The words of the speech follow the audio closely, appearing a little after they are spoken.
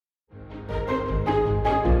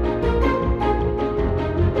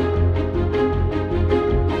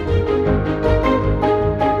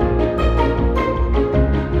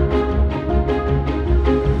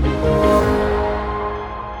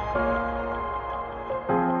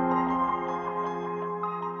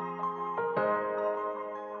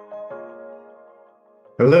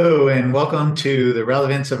Hello and welcome to The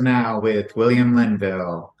Relevance of Now with William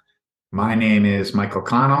Linville. My name is Michael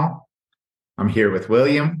Connell. I'm here with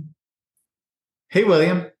William. Hey,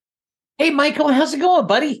 William. Hey, Michael, how's it going,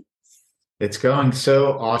 buddy? It's going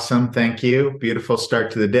so awesome. Thank you. Beautiful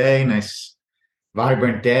start to the day. Nice,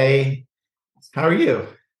 vibrant day. How are you?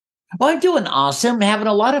 Well, I'm doing awesome, having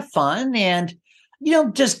a lot of fun, and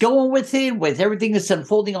just going with it, with everything that's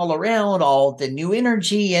unfolding all around, all the new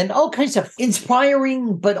energy and all kinds of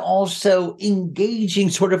inspiring, but also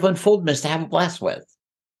engaging sort of unfoldments to have a blast with.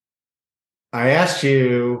 I asked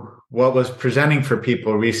you what was presenting for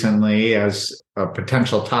people recently as a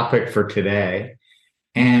potential topic for today.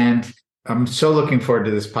 And I'm so looking forward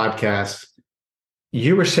to this podcast.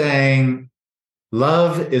 You were saying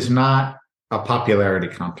love is not a popularity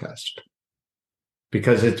contest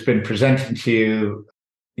because it's been presented to you.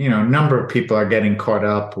 A number of people are getting caught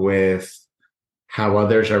up with how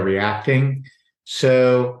others are reacting.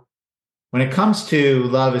 So when it comes to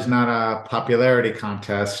love is not a popularity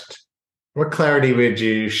contest, what clarity would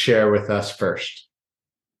you share with us first?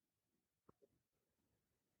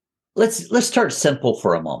 Let's start simple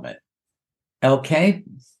for a moment. Okay?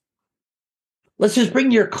 Let's just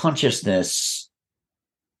bring your consciousness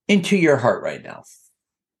into your heart right now.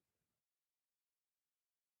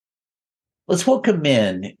 Let's welcome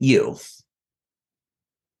in you.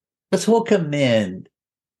 Let's welcome in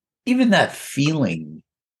even that feeling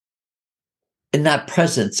and that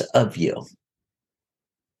presence of you,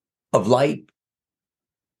 of light,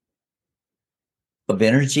 of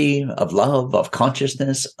energy, of love, of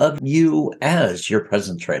consciousness, of you as your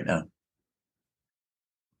presence right now.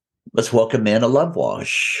 Let's welcome in a love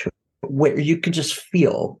wash where you can just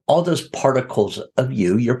feel all those particles of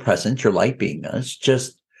you, your presence, your light beingness,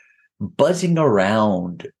 just buzzing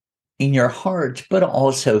around in your heart, but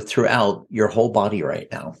also throughout your whole body right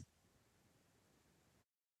now.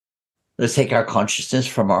 Let's take our consciousness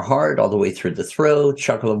from our heart all the way through the throat,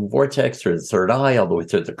 chakra level vortex, through the third eye, all the way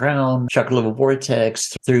through the crown, chakra level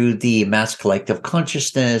vortex, through the mass collective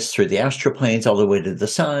consciousness, through the astral planes, all the way to the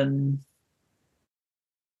sun,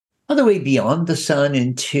 all the way beyond the sun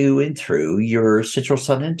into and through your central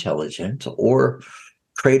sun intelligence or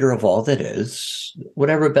creator of all that is,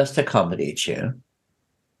 whatever best accommodates you.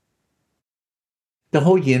 The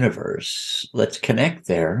whole universe. Let's connect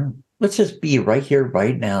there. Let's just be right here,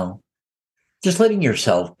 right now. Just letting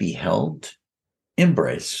yourself be held,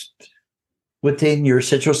 embraced within your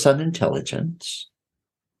central sun intelligence,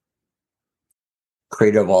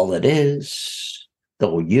 creator of all that is, the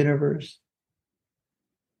whole universe.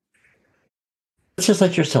 Let's just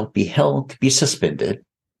let yourself be held, be suspended,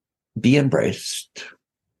 be embraced,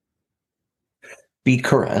 be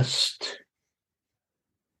caressed.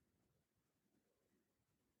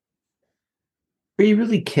 Where you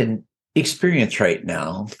really can experience right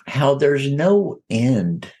now how there's no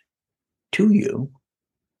end to you.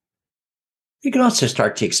 You can also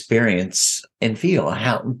start to experience and feel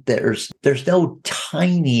how there's no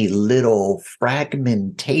tiny little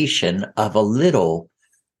fragmentation of a little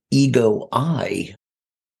ego I,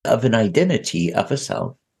 of an identity of a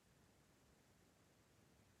self.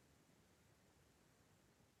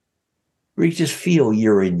 Where you just feel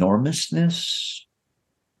your enormousness,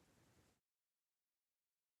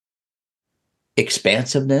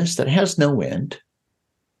 expansiveness that has no end.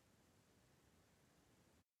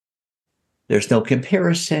 There's no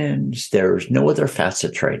comparisons. There's no other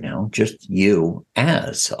facets right now, just you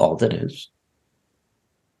as all that is.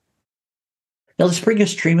 Now let's bring a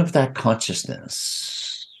stream of that consciousness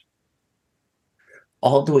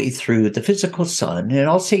all the way through the physical sun, and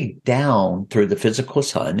I'll say down through the physical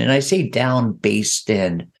sun, and I say down based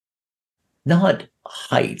in not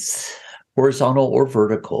height, horizontal or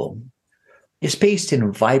vertical. It's based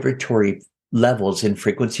in vibratory levels and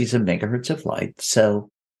frequencies of megahertz of light. So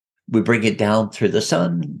we bring it down through the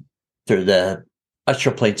sun, through the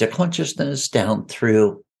astral planes of consciousness, down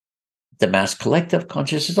through the mass collective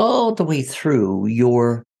consciousness, all the way through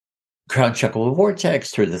your crown chakra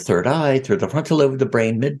vortex, through the third eye, through the frontal lobe of the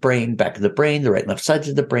brain, midbrain, back of the brain, the right and left sides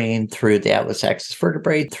of the brain, through the atlas axis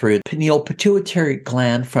vertebrae, through the pineal pituitary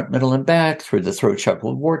gland, front, middle, and back, through the throat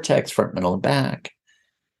chakra vortex, front, middle, and back,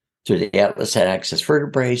 through the atlas axis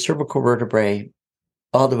vertebrae, cervical vertebrae,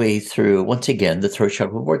 all the way through, once again, the throat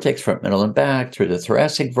chakra vortex, front, middle, and back, through the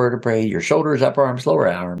thoracic vertebrae, your shoulders, upper arms,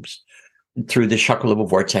 lower arms, through the chakra level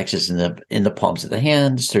vortexes in the palms of the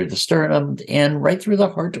hands, through the sternum, and right through the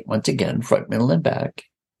heart, once again, front, middle, and back.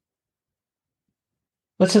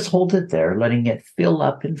 Let's just hold it there, letting it fill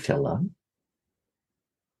up and fill up.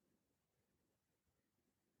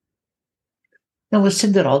 Now let's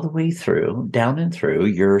send it all the way through, down and through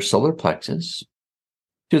your solar plexus,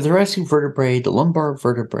 to the thoracic vertebrae, the lumbar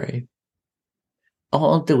vertebrae,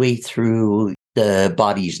 all the way through the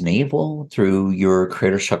body's navel, through your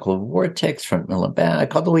crater-sacral vortex, front, middle, and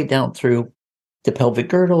back, all the way down through the pelvic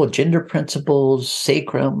girdle, gender principles,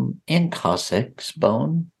 sacrum, and coccyx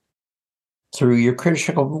bone, through your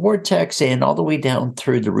crater-sacral vortex, and all the way down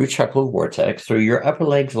through the root-sacral vortex, through your upper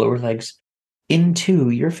legs, lower legs, into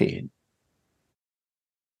your feet.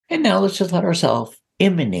 And now let's just let ourselves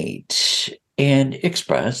emanate and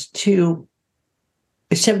express to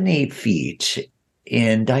 78 feet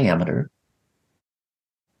in diameter,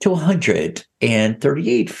 to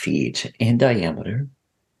 138 feet in diameter,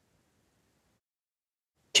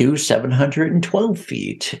 to 712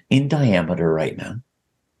 feet in diameter right now.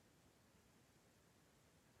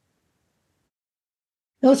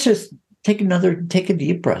 Now let's just take a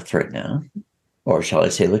deep breath right now. Or shall I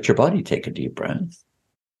say, let your body take a deep breath.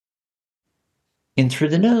 In through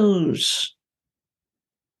the nose,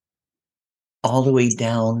 all the way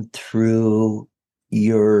down through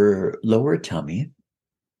your lower tummy.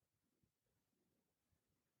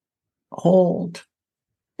 Hold.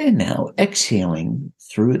 And now exhaling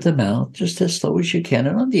through the mouth just as slow as you can.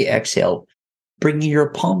 And on the exhale, bringing your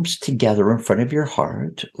palms together in front of your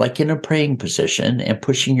heart, like in a praying position, and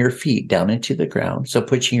pushing your feet down into the ground. So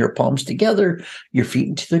pushing your palms together, your feet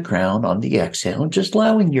into the ground on the exhale, and just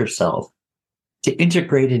allowing yourself to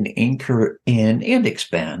integrate and anchor in and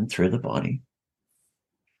expand through the body.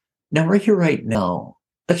 Now, right here, right now,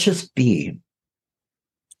 let's just be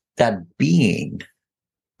that being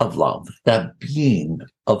of love, that being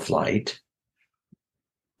of light,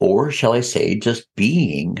 or shall I say, just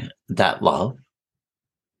being that love,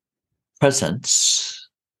 presence,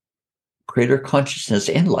 greater consciousness,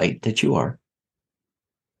 and light that you are.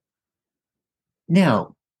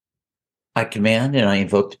 Now, I command and I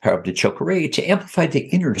invoke the power of the chakra to amplify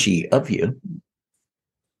the energy of you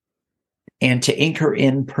and to anchor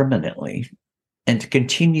in permanently and to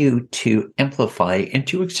continue to amplify and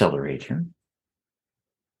to accelerate here.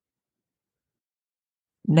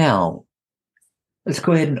 Now, let's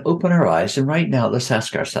go ahead and open our eyes. And right now, let's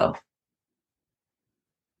ask ourselves,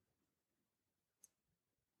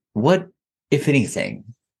 what, if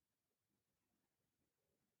anything,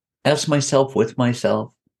 as myself, with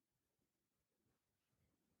myself,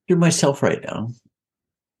 through myself right now,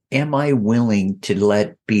 am I willing to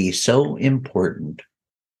let be so important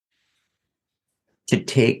to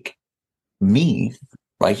take me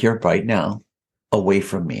right here, right now, away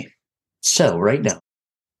from me? So right now,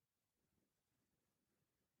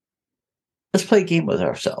 let's play a game with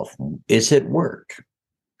ourselves. Is it work?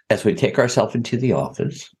 As we take ourselves into the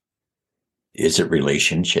office, is it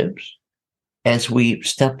relationships? As we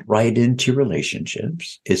step right into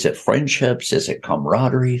relationships, is it friendships? Is it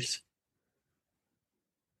camaraderies?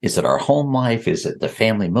 Is it our home life? Is it the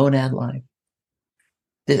family monad life?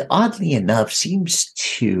 That oddly enough seems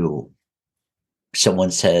to,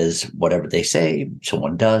 someone says whatever they say,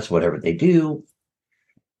 someone does whatever they do.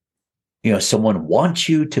 You know, someone wants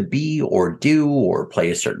you to be or do or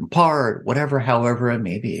play a certain part, whatever, however it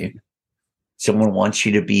may be. Someone wants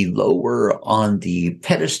you to be lower on the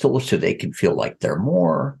pedestal so they can feel like they're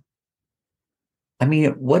more. I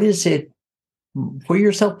mean, what is it for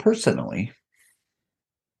yourself personally?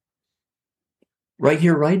 Right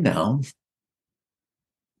here, right now,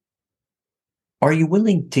 are you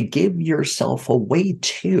willing to give yourself away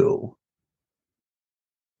to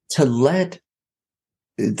let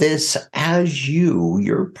this as you,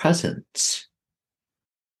 your presence,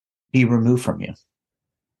 be removed from you?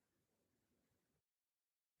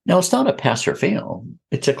 Now, it's not a pass or fail.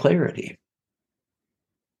 It's a clarity.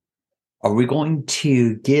 Are we going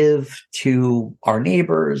to give to our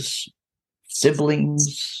neighbors,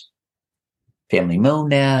 siblings, family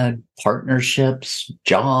monad, partnerships,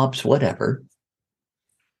 jobs, whatever,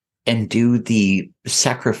 and do the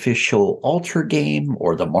sacrificial altar game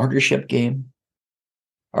or the martyrship game?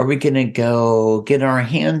 Are we going to go get our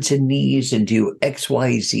hands and knees and do X,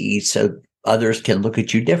 Y, Z so others can look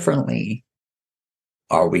at you differently?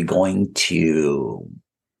 Are we going to,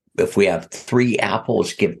 if we have 3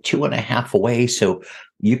 apples, give 2.5 away so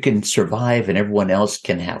you can survive and everyone else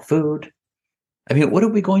can have food? I mean, what are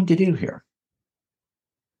we going to do here?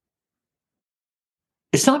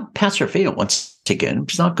 It's not pass or fail once again.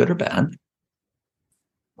 It's not good or bad.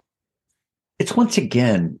 It's once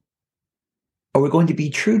again, are we going to be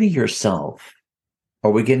true to yourself?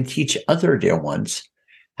 Are we going to teach other dear ones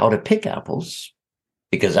how to pick apples?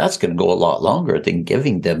 Because that's going to go a lot longer than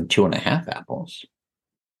giving them 2.5 apples.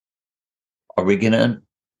 Are we going to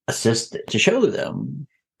assist to show them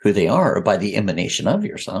who they are by the emanation of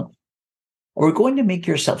yourself? Are we going to make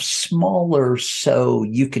yourself smaller so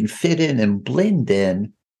you can fit in and blend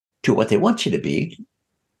in to what they want you to be?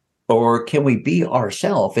 Or can we be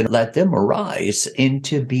ourselves and let them arise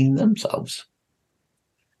into being themselves?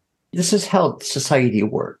 This is how society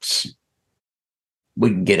works. We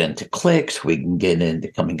can get into cliques, we can get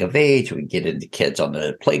into coming of age, we can get into kids on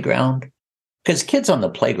the playground. Because kids on the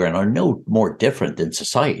playground are no more different than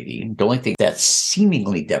society. The only thing that's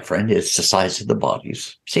seemingly different is the size of the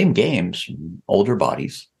bodies. Same games, older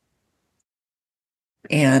bodies.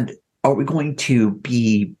 And are we going to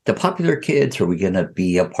be the popular kids? Are we going to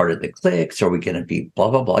be a part of the cliques? Are we going to be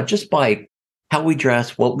blah, blah, blah? Just by how we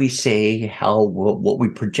dress, what we say, what we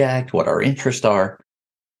project, what our interests are.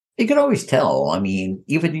 You can always tell. I mean,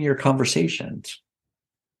 even in your conversations.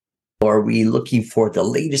 Are we looking for the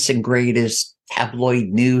latest and greatest tabloid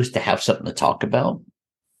news to have something to talk about?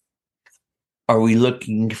 Are we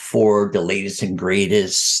looking for the latest and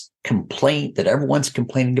greatest complaint that everyone's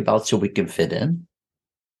complaining about so we can fit in?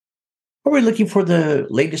 Are we looking for the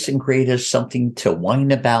latest and greatest something to whine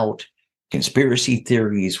about, conspiracy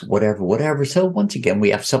theories, whatever? So once again, we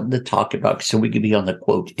have something to talk about so we can be on the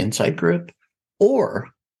quote inside group. Or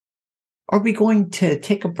are we going to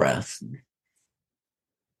take a breath,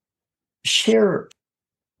 share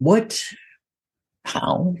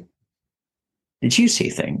how did you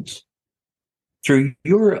see things through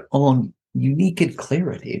your own unique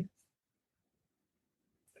clarity?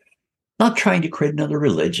 Not trying to create another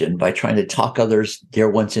religion by trying to talk others, dear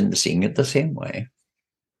ones, into seeing it the same way.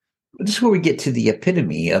 This is where we get to the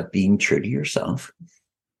epitome of being true to yourself.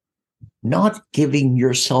 Not giving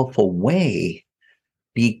yourself away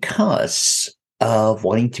because of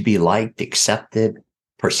wanting to be liked, accepted,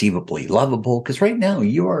 perceivably lovable. Because right now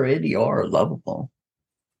you already are lovable.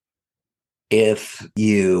 If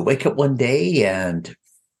you wake up one day and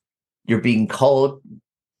you're being called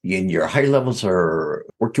and your higher levels are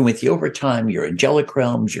working with you overtime, your angelic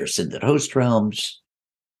realms, your ascended host realms,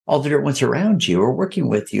 all the different ones around you are working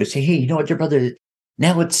with you. Say, hey, you know what, dear brother,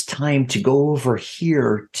 now it's time to go over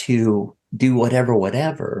here to do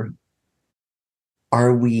whatever.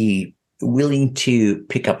 Are we willing to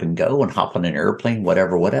pick up and go and hop on an airplane,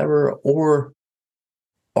 whatever? Or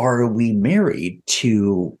are we married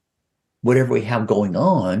to whatever we have going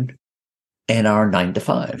on in our 9 to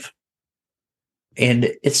 5?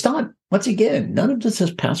 And it's not, once again, none of this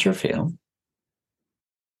is pass or fail.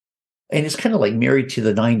 And it's kind of like married to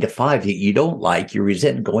the 9 to 5 that you don't like, you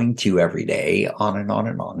resent going to every day, on and on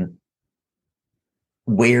and on,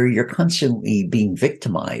 where you're constantly being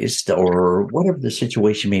victimized or whatever the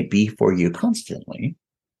situation may be for you constantly.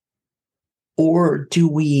 Or do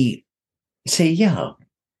we say, yeah,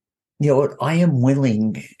 you know what, I am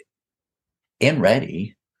willing and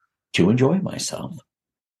ready to enjoy myself.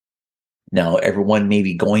 Now, everyone may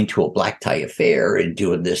be going to a black tie affair and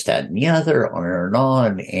doing this, that, and the other, on and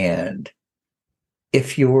on. And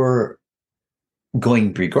if you're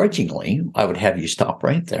going begrudgingly, I would have you stop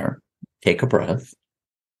right there, take a breath,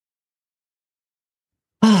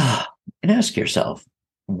 and ask yourself,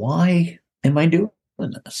 why am I doing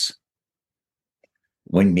this?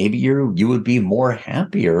 When maybe you would be more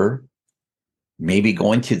happier, maybe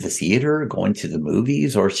going to the theater, going to the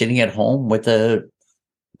movies, or sitting at home with a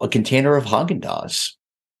container of Haagen-Dazs.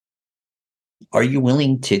 Are you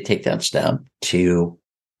willing to take that step to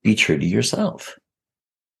be true to yourself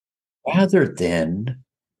rather than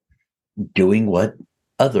doing what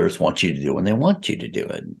others want you to do when they want you to do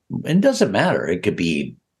it? And it doesn't matter. It could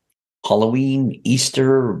be Halloween,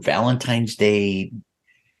 Easter, Valentine's Day,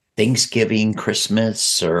 Thanksgiving,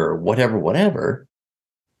 Christmas, or whatever.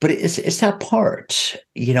 But it's that part,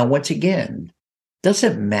 once again,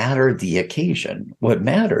 doesn't matter the occasion. What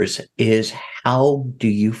matters is how do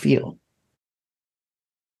you feel?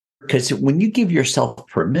 Because when you give yourself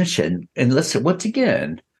permission, and listen, once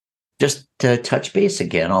again, just to touch base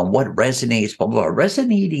again on what resonates, blah, blah, blah.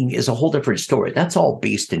 Resonating is a whole different story. That's all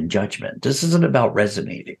based in judgment. This isn't about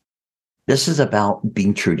resonating. This is about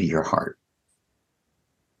being true to your heart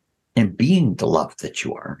and being the love that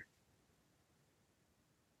you are.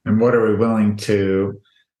 And what are we willing to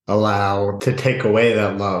allow to take away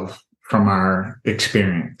that love from our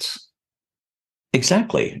experience?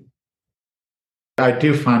 Exactly. I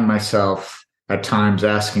do find myself at times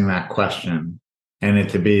asking that question, and it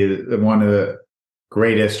to be one of the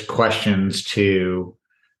greatest questions to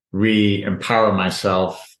re-empower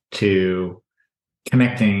myself to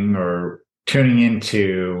connecting or tuning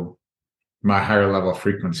into my higher level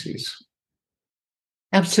frequencies.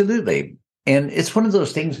 Absolutely. And it's one of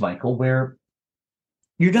those things, Michael, where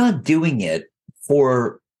you're not doing it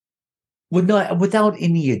without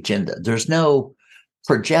any agenda. There's no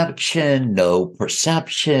projection, no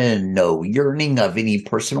perception, no yearning of any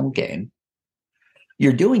personal gain.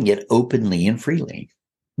 You're doing it openly and freely.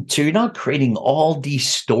 So you're not creating all these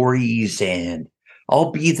stories and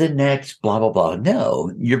I'll be the next blah, blah, blah.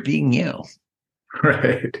 No, you're being you.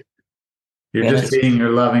 Right. You're And just it's, being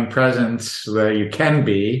your loving presence that you can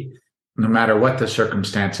be, no matter what the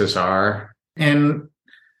circumstances are. And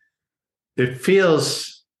it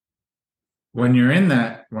feels when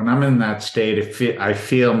I'm in that state, I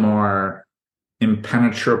feel more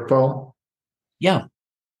impenetrable. yeah.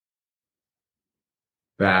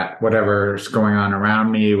 That whatever's going on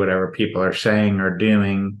around me, whatever people are saying or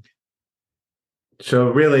doing. So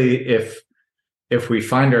really, if we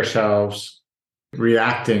find ourselves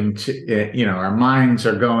reacting to, our minds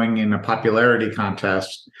are going in a popularity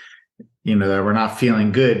contest, that we're not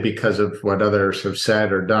feeling good because of what others have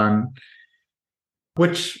said or done,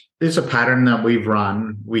 which is a pattern that we've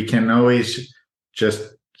run. We can always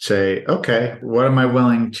just say, okay, what am I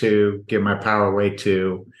willing to give my power away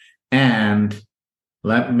to? And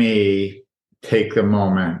let me take the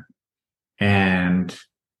moment and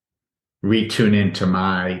retune into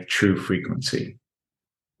my true frequency.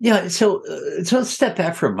 Yeah. So let's step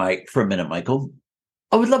back for a minute, Michael.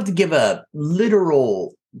 I would love to give a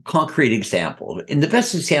literal concrete example. And the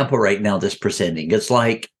best example right now that's presenting is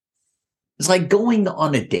like going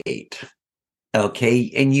on a date.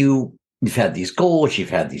 Okay. And you've had these goals, you've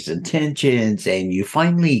had these intentions, and you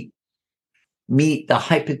finally meet the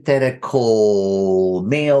hypothetical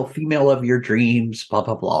male, female of your dreams, blah,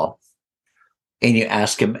 blah, blah. And you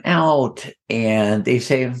ask them out and they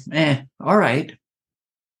say, all right.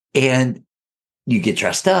 And you get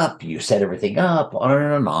dressed up, you set everything up, on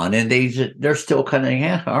and on. And they're still kind of,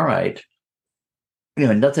 yeah, all right.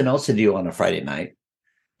 Nothing else to do on a Friday night.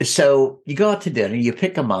 So you go out to dinner, you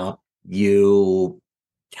pick them up, you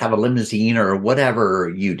have a limousine or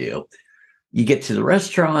whatever you do. You get to the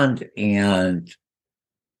restaurant and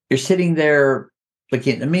you're sitting there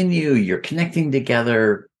looking at the menu, you're connecting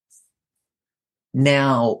together.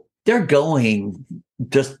 Now they're going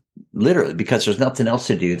just literally because there's nothing else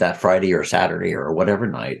to do that Friday or Saturday or whatever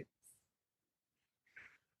night.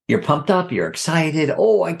 You're pumped up, you're excited.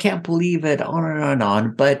 Oh, I can't believe it, on and on and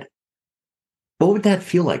on. But what would that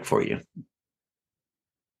feel like for you?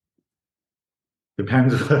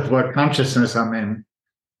 Depends what consciousness I'm in.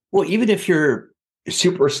 Well, even if you're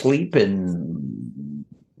super asleep and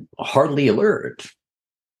hardly alert,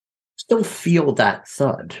 still feel that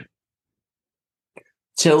thud.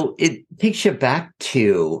 So it takes you back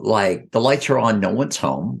to like the lights are on, no one's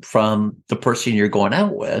home from the person you're going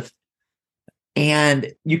out with.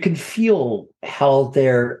 And you can feel how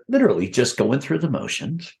they're literally just going through the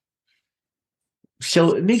motions.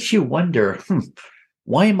 So it makes you wonder,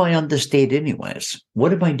 why am I on this date anyways?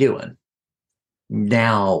 What am I doing?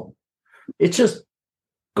 Now, it's just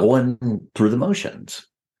going through the motions.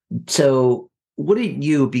 So wouldn't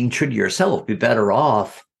you, being true to yourself, be better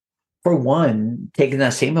off, for one, taking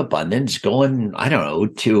that same abundance, going, I don't know,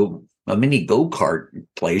 to a mini go-kart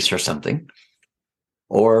place or something,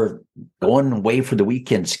 or going away for the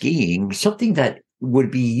weekend skiing, something that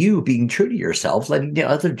would be you being true to yourself, letting the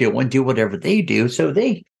other do whatever they do so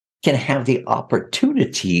they can have the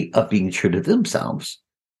opportunity of being true to themselves.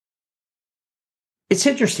 It's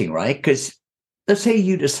interesting, right? Because let's say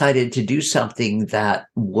you decided to do something that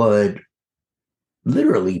would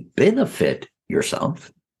literally benefit yourself,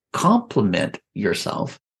 complement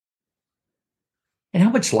yourself. And how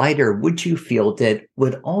much lighter would you feel that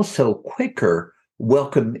would also quicker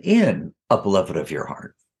welcome in a beloved of your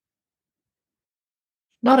heart?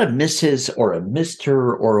 Not a Mrs. or a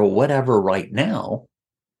Mr. or a whatever right now,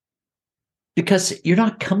 because you're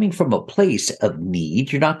not coming from a place of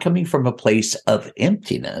need. You're not coming from a place of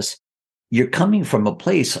emptiness. You're coming from a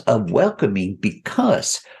place of welcoming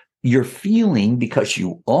because you're feeling, because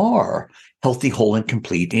you are healthy, whole, and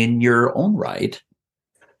complete in your own right,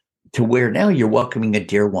 to where now you're welcoming a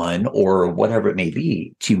dear one or whatever it may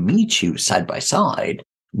be to meet you side by side,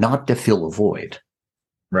 not to fill a void.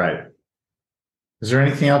 Right. Is there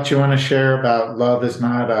anything else you want to share about love is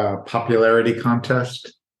not a popularity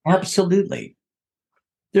contest? Absolutely.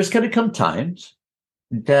 There's going to come times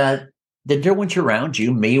that the dear ones around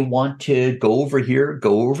you may want to go over here,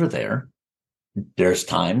 go over there. There's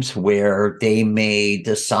times where they may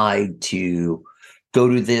decide to go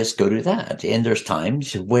to this, go to that. And there's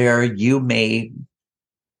times where you may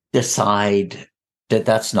decide that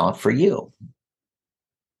that's not for you.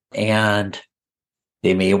 And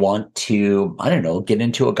they may want to, I don't know, get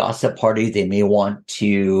into a gossip party. They may want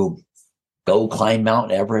to go climb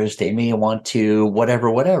Mount Everest. They may want to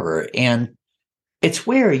whatever. And It's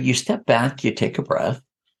where you step back, you take a breath,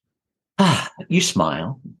 you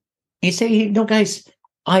smile, you say, guys,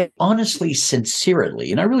 I honestly,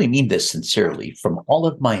 sincerely, and I really mean this sincerely from all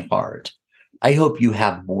of my heart, I hope you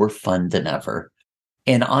have more fun than ever.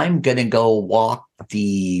 And I'm going to go walk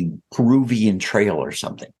the Peruvian trail or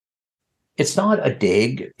something. It's not a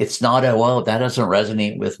dig. It's not a, well, that doesn't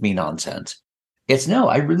resonate with me nonsense. It's no,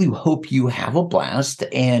 I really hope you have a blast.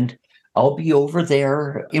 And I'll be over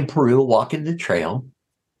there in Peru walking the trail.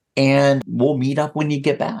 And we'll meet up when you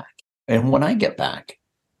get back. And when I get back,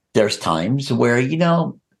 there's times where,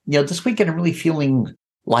 this weekend I'm really feeling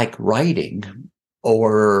like writing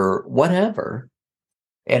or whatever.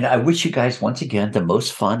 And I wish you guys, once again, the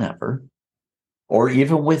most fun ever, or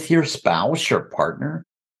even with your spouse or partner.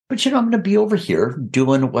 But, I'm going to be over here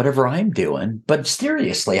doing whatever I'm doing. But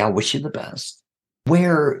seriously, I wish you the best.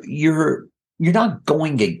 Where you're not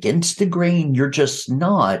going against the grain. You're just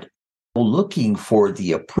not looking for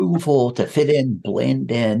the approval to fit in,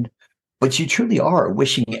 blend in. But you truly are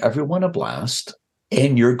wishing everyone a blast.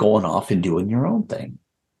 And you're going off and doing your own thing.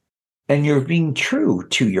 And you're being true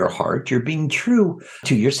to your heart. You're being true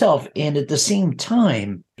to yourself. And at the same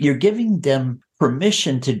time, you're giving them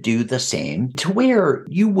permission to do the same, to where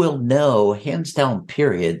you will know, hands down,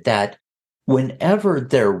 period, that whenever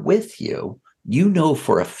they're with you, you know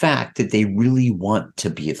for a fact that they really want to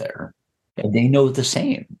be there. And they know the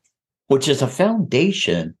same, which is a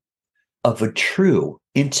foundation of a true,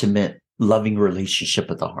 intimate, loving relationship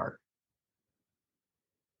with the heart.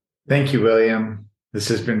 Thank you, William. This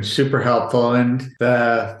has been super helpful. And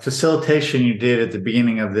the facilitation you did at the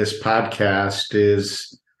beginning of this podcast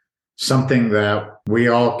is something that we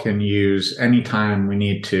all can use anytime we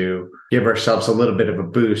need to give ourselves a little bit of a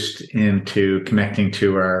boost into connecting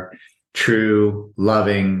to our true,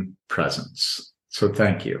 loving presence. So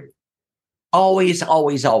thank you. Always,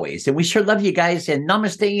 always, always. And we sure love you guys. And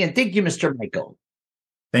namaste. And thank you, Mr. Michael.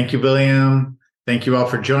 Thank you, William. Thank you all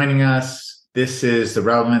for joining us. This is The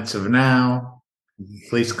Relevance of Now.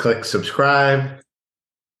 Please click subscribe.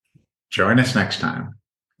 Join us next time.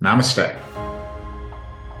 Namaste.